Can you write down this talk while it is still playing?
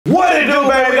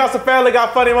got some family,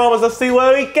 got funny moments. Let's see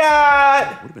what we got.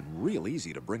 It would have been real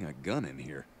easy to bring a gun in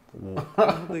here.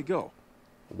 Where'd they go?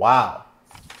 Wow.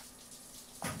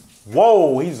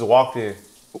 Whoa, he just walked in.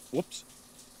 Oh, whoops.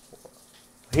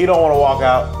 He don't want to walk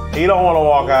out. He don't want to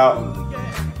walk out.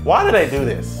 Why do they do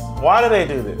this? Why do they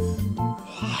do this?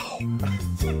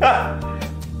 Wow.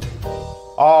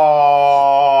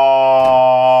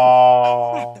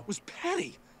 Oh. Crap, that was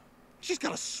Patty. She's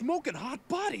got a smoking hot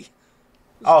body.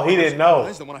 Oh, he didn't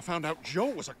know. Than when I found out Joe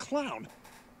was a clown.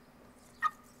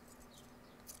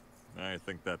 I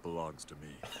think that belongs to me.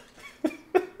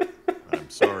 I'm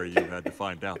sorry you had to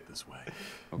find out this way.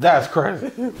 Okay. That's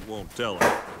crazy. Won't tell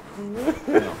her.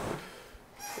 No.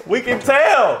 We can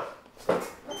tell.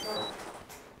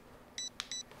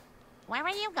 Where are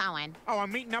you going? Oh,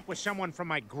 I'm meeting up with someone from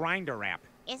my Grindr app.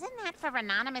 Isn't that for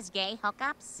anonymous gay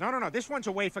hookups? No. This one's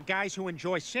a way for guys who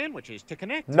enjoy sandwiches to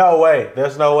connect. No way.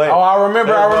 There's no way. Oh, I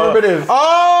remember this.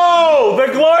 Oh,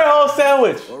 the glory hole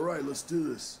sandwich. All right, let's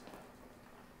do this.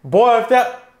 Boy, if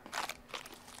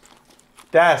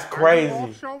that's crazy. Are you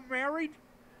also married?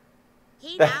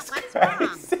 Peter, what's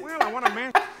wrong? Well, I want to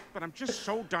match, but I'm just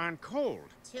so darn cold.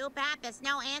 Too bad there's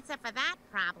no answer for that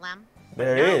problem.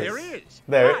 There There is.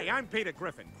 Hi, I'm Peter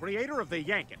Griffin, creator of the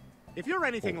Yankin. If you're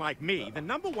anything like me, the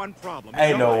 #1 problem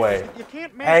Ain't no way. is that you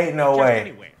can't match Ain't no just way.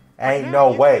 anywhere. Ain't But no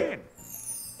now you way.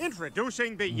 can.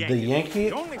 Introducing the Yankee. The Yankee?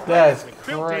 The only That's product with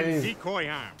built-in crazy. decoy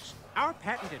arms. Our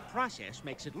patented process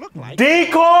makes it look like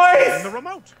decoys in the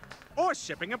remote or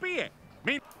sipping a beer.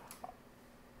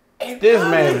 This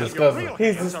man is Your disgusting. real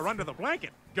hands are under the blanket,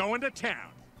 going to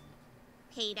town.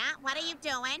 Peter, what are you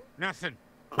doing? Nothing.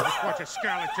 Just watch a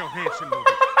Scarlett Johansson movie.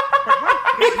 But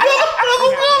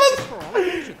right, for all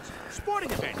occasions. Sporting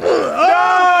events.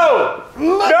 No!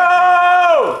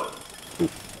 No!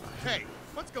 Hey,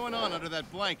 what's going on under that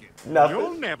blanket? Nothing.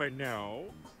 You'll never know.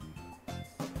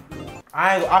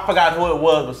 I forgot who it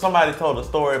was, but somebody told a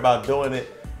story about doing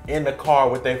it in the car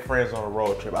with their friends on a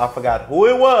road trip. I forgot who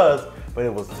it was, but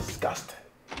it was disgusting.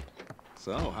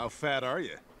 So, how fat are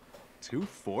you?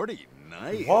 240.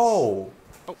 Nice. Whoa.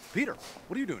 Oh, Peter,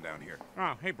 what are you doing down here?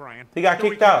 Oh, hey, Brian. He got The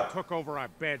kicked weekend out. Took over our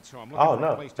bed, so I'm looking for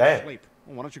no. a place Damn. to sleep.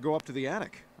 Well, why don't you go up to the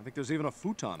attic? I think there's even a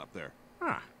futon up there.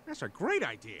 Ah, that's a great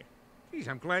idea. Geez,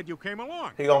 I'm glad you came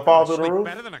along. He gonna fall through the Sleep roof?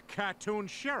 better than a cartoon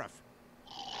sheriff.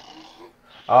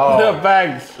 Oh. The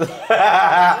bags.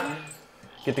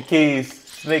 Get the keys.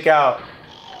 Sneak out.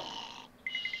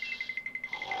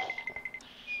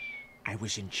 I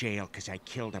was in jail because I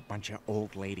killed a bunch of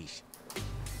old ladies.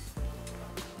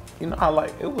 You know,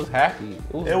 it was happy.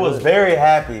 It was very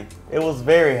happy. It was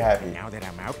very happy. Now that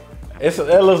I'm out, It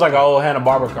looks like an old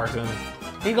Hanna-Barbera cartoon.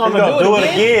 He gonna, He's gonna do it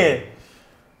again.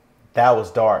 That was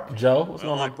dark. Joe, what's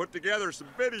Well, going I on? put together some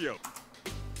video.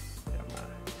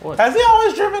 What? Has he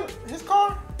always driven his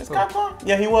car? His cop car?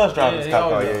 Yeah, he was driving his he cop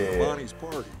car. always Yeah, does. yeah. Bonnie's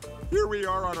party. Here we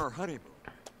are on our honeymoon.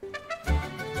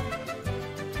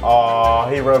 Oh,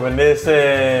 he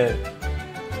reminiscing.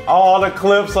 All the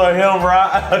clips of him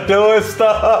doing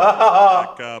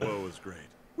stuff. Cabo was great.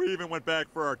 We even went back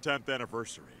for our 10th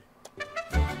anniversary.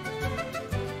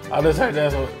 I just heard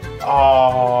that's what.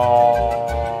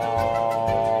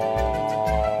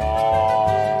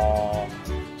 Oh,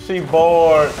 she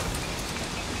bored.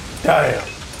 Damn.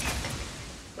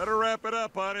 Better wrap it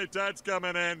up, honey. Tide's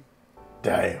coming in.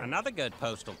 Damn. Another good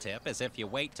postal tip is if you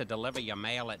wait to deliver your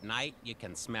mail at night, you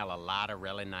can smell a lot of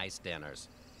really nice dinners.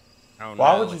 Oh,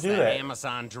 Why no, would you it's do that that?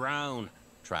 Amazon drone.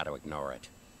 Try to ignore it.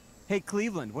 Hey,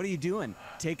 Cleveland, what are you doing?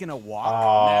 Taking a walk?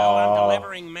 No, I'm Oh.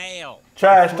 delivering mail.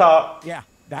 Trash talk. Yeah,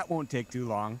 that won't take too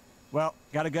long. Well,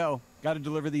 gotta go. Gotta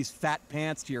deliver these fat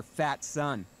pants to your fat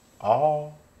son.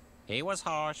 Oh. He was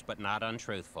harsh, but not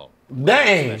untruthful.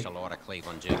 Dang. Special order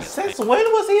Cleveland Junior. Since when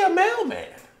was he a mailman?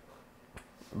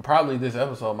 Probably this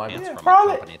episode might be. It's Yeah, from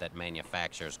probably. a company that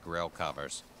manufactures grill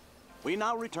covers. We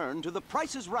now return to The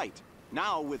Price is Right,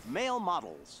 now with male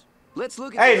models. Let's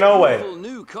look at Ain't this no way. beautiful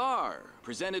new car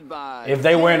presented by. If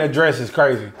they wearing a dress, it's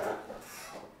crazy.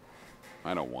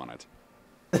 I don't want it.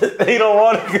 He don't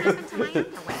want it. They're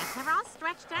all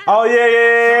stretched out. Oh, yeah,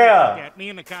 yeah. Yeah, me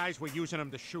and the guys were using them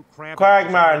to shoot crab.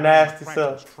 Quagmire, nasty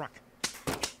Franklin's stuff. truck.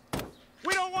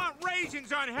 We don't want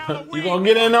raisins on Halloween. You gonna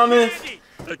get in on this? Candy.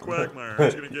 Hey, Quagmire,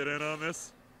 aren't you gonna get in on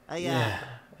this? I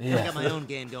got my own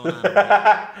game going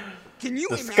on. Can you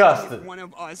imagine Disgusting. if one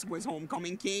of us was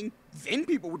homecoming king? Then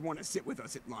people would want to sit with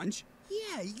us at lunch.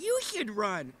 Yeah, you should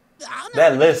run. I'll not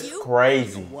That miss list's you.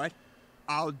 crazy. You know what?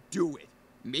 I'll do it.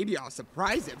 Maybe I'll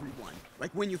surprise everyone.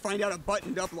 Like when you find out a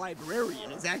buttoned-up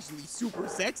librarian is actually super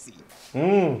sexy.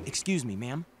 Excuse me,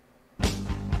 ma'am.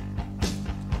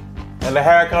 And the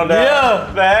hair come down.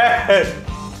 Yeah. The hair.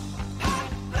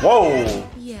 Whoa.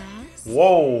 Yes?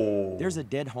 Whoa. There's a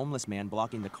dead homeless man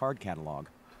blocking the card catalog.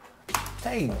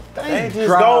 They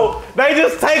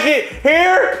just take it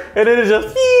here, and then it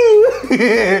just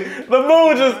the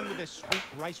moon just. Under this sweet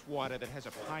rice water that has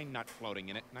a pine nut floating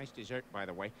in it. Nice dessert, by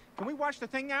the way. Can we watch the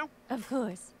thing now? Of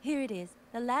course. Here it is.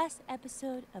 The last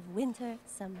episode of Winter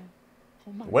Summer.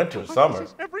 Oh my Winter God, Summer. This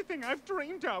is everything I've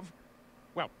dreamed of.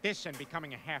 Well, this and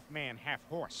becoming a half man, half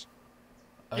horse.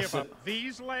 Give up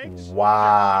these legs.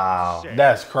 Wow.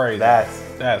 That's crazy.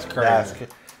 That's crazy.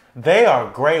 They are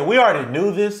great. We already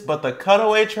knew this, but the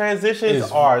cutaway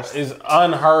transitions is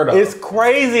unheard of. It's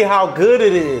crazy how good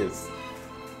it is.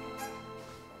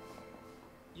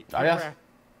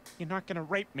 You're not gonna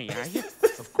rape me, are you?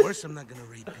 Of course I'm not gonna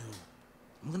rape you.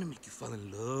 I'm gonna make you fall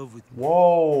in love with me.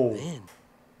 Whoa. Then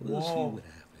we'll see what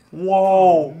happens.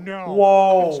 Whoa. No.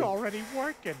 Whoa. It's already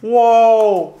working.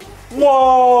 Whoa.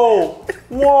 Whoa.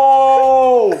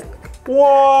 Whoa.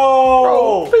 Whoa.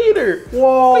 Bro, Peter.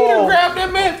 Whoa. Peter grabbed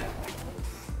him in.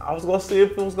 I was gonna see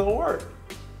if it was gonna work.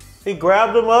 He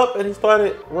grabbed him up and he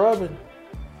started rubbing.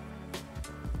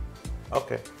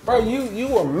 Okay. Bro, you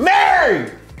were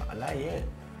married. Not yet.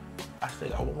 I still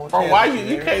got one more Bro, chance. why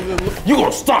you can't just... You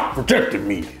gonna stop protecting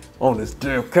me on this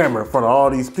damn camera in front of all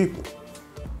these people.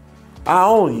 I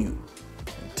own you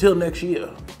until next year.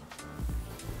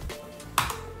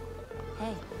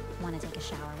 Hey, wanna take a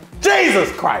shower with me?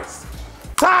 Jesus Christ!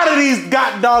 Tired of these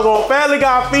god doggone Family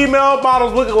Guy female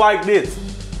models looking like this.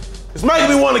 It's making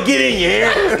me want to get in your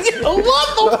hair. What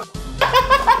the?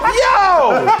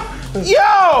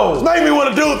 Yo! It's making me want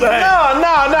to do things.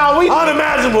 No. We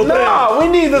unimaginable things. No, we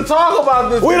need to talk about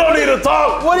this. We don't need to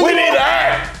talk. We need to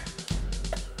act.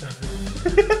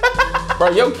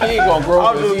 Bro, your kid gonna grow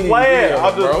up. I'm just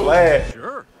playing.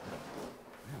 Sure.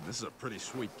 Man, this is a pretty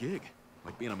sweet gig.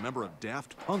 Like being a member of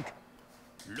Daft Punk.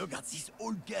 Look at this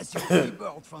old Casio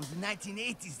keyboard from the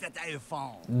 1980s that I have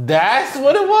found. That's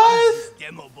what it was?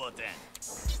 Demo button.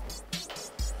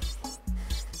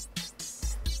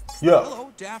 Yeah. Hello,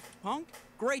 Daft Punk.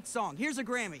 Great song. Here's a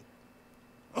Grammy.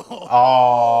 It's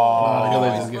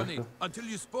funny. Until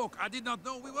you spoke, I did not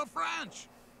know we were French.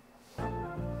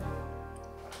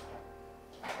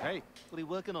 Hey, what are you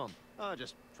working on?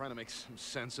 Just trying to make some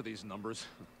sense of these numbers.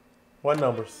 What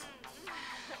numbers?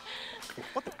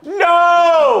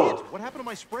 No! What happened to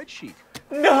my spreadsheet?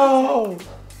 No!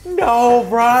 No,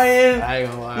 Brian! I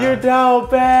ain't gonna lie. You're down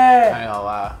bad! I ain't gonna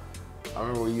lie. I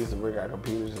remember we used to bring our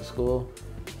computers in school.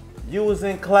 You was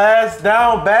in class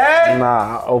down bad?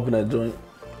 Nah, I opened that joint.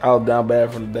 I was down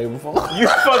bad from the day before. You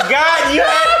forgot you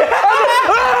had...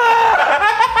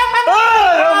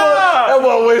 That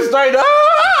boy went straight up.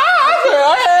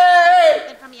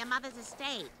 From your mother's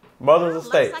estate. Mother's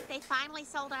estate. Looks like they finally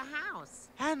sold our house.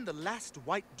 And the last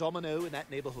white domino in that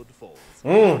neighborhood falls.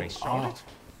 They sold it?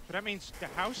 So that means the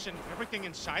house and everything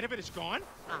inside of it is gone?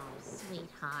 Oh,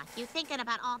 sweetheart. You thinking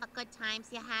about all the good times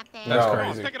you had there? That's I crazy.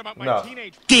 was thinking about my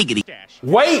teenage stash.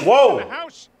 Wait. Whoa. The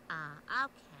house.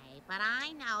 Okay, but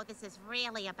I know this is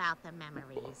really about the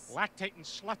memories. Lactating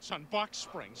sluts on box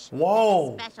springs.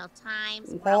 Whoa. Special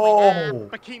times growing up. Whoa.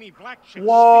 Bikini black chicks.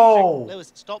 Whoa.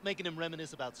 Lois, stop making him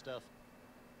reminisce about stuff.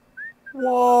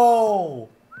 Whoa.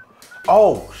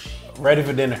 Oh, Ready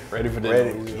for dinner. Ready for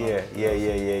dinner.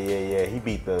 Yeah. He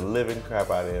beat the living crap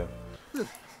out of him.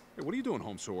 Hey, what are you doing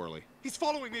home so early? He's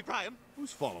following me, Brian.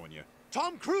 Who's following you?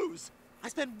 Tom Cruise. I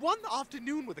spent one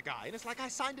afternoon with a guy, and it's like I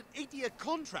signed an 8-year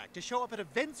contract to show up at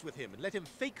events with him and let him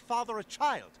fake father a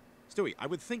child. Stewie, I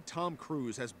would think Tom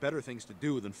Cruise has better things to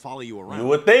do than follow you around. You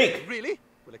would think. Really?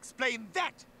 We'll explain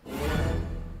that.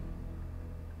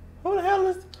 Who the hell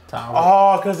is... Tom.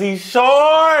 Oh, because he's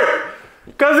short.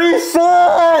 Because he's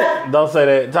short. Don't say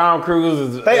that. Tom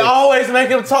Cruise is... They always make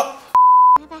him talk.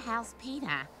 Where the hell's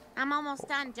Peter? I'm almost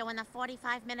done doing the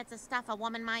 45 minutes of stuff a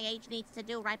woman my age needs to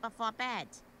do right before bed.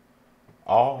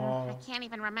 Oh. I can't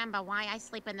even remember why I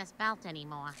sleep in this belt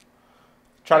anymore.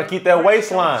 Try to keep that Tell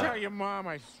waistline. your mom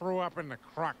I threw up in the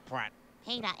crock pot.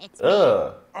 Peter, it's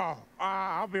Ugh. me. Oh,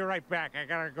 I'll be right back. I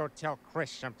gotta go tell Chris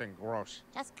something gross.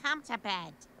 Just come to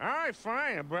bed. All right,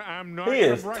 fine, but I'm not He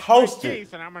gonna is brush toasted. my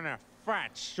teeth, and I'm gonna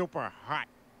fat super hot.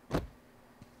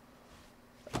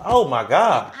 Oh my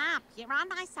God. Up, you're on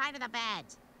my side of the bed.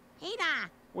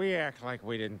 Peter. We act like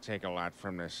we didn't take a lot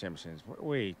from The Simpsons.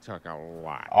 We took a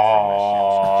lot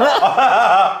Oh. from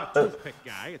The Simpsons. Toothpick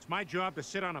guy, it's my job to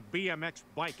sit on a BMX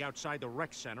bike outside the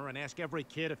rec center and ask every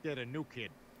kid if they're the new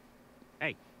kid.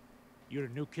 Hey, you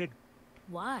the new kid?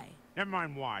 Why? Never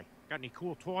mind why. Got any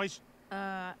cool toys?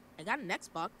 I got an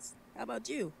Xbox. How about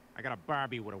you? I got a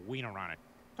Barbie with a wiener on it.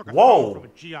 Took a Whoa. throw from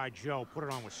a G.I. Joe, put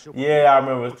it on with Super. Yeah, I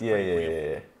remember.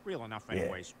 Yeah. Real enough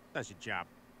anyways. Does your job.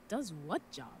 Does what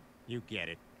job? You get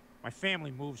it. My family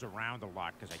moves around a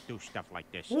lot because I do stuff like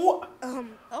this. What?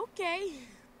 Okay.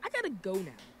 I gotta go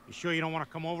now. You sure you don't want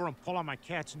to come over and pull on my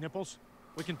cat's nipples?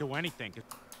 We can do anything.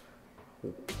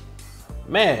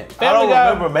 Man, I don't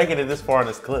remember making it this far in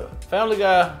this clip. Family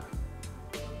Guy.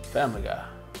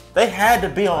 They had to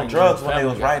be on drugs when they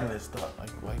was Guy. writing this stuff. Like,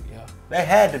 yeah. They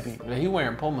had to be. Yeah, he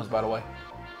wearing Pumas, by the way.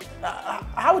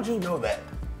 How would you know that?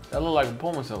 That look like a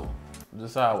Puma symbol.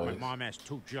 Just sideways. My mom has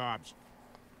 2 jobs.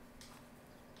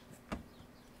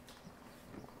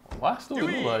 Why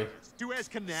Stewie look like? Suez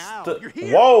Canal. You're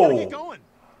here. Whoa. Gotta get going.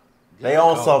 They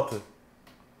own something.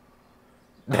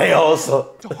 They own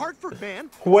something. To Hartford, man.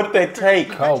 What they take?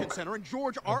 Convention Center, and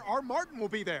George R.R. Martin will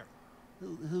be there.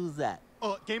 Who's that?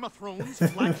 Game of Thrones,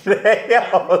 Black Shirt,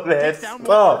 that's down more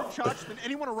tough. shots than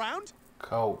anyone around.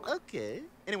 Coke. Okay.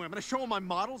 Anyway, I'm gonna show him my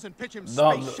models and pitch him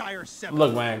No, Space Shire 7.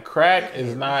 Look, man, crack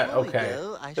is not okay.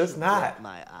 It's not.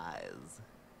 My eyes.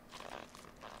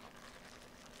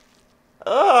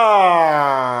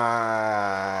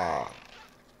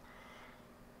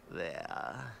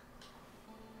 There.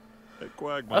 Hey,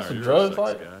 Quagmire, That's a you're drug sex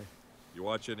fight? guy. You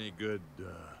watch any good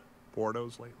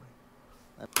pornos lately?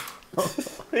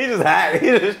 He just hacked. He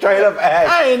just straight up hacked.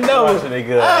 I ain't never. Watching it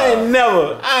good. I ain't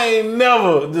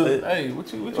never. Just, hey,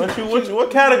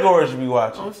 What categories you be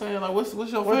watching? I'm saying, like, what's your What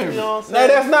you favorite? know No, what I'm saying?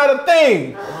 that's not a thing.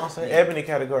 You know what I'm saying? Ebony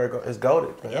category is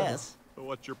goated. Yes. So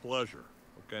what's your pleasure?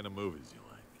 What kind of movies you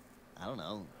like? I don't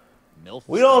know. MILF.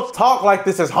 We don't talk like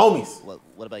this as homies.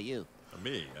 What about you?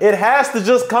 Me? It has to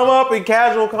just come up in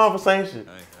casual conversation.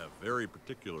 I have very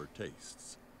particular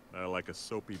tastes. I like a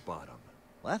soapy bottom.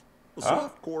 What? Well,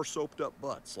 soft-core soaped-up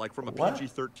butts, like from a What?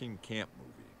 PG-13 camp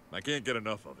movie. I can't get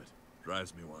enough of it.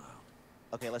 Drives me wild.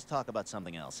 Okay, let's talk about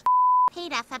something else.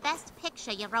 Peter, for Best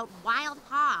Picture, you wrote Wild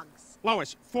Hogs.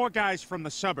 Lois, 4 guys from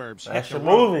the suburbs. That's hit your the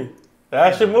road. movie.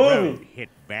 That's your And the road movie. hit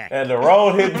back. And the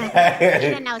road hit Peter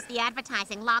back. knows the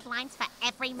advertising log lines for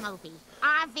every movie.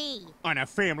 RV, On a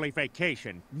family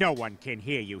vacation, no one can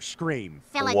hear you scream.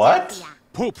 Philadelphia.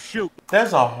 Poop shoot.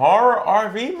 There's a horror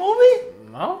RV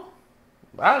movie? No.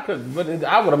 I could, but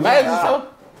I would imagine so. I don't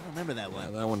remember that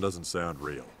one. That one doesn't sound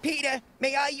real. Peter,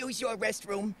 may I use your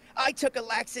restroom? I took a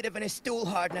laxative and a stool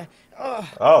hardener.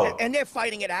 Oh. And they're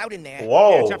fighting it out in there.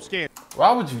 Whoa. Yeah, it's upstairs.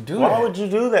 Why would you do that? Why would you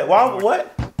do that? Why?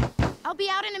 What? I'll be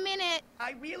out in a minute.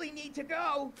 I really need to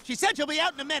go. She said she'll be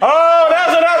out in a minute. Oh,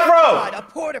 that's what that's God, from. a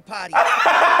porta potty.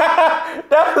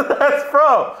 That's what that's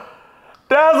from.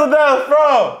 That's what that's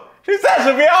from. She said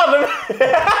she'll be out in a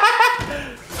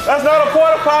minute. That's not a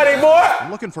porta potty, boy. I'm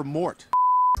looking for Mort.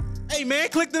 Hey man,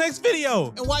 click the next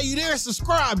video. And while you there,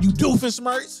 subscribe, you doofus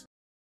smirks.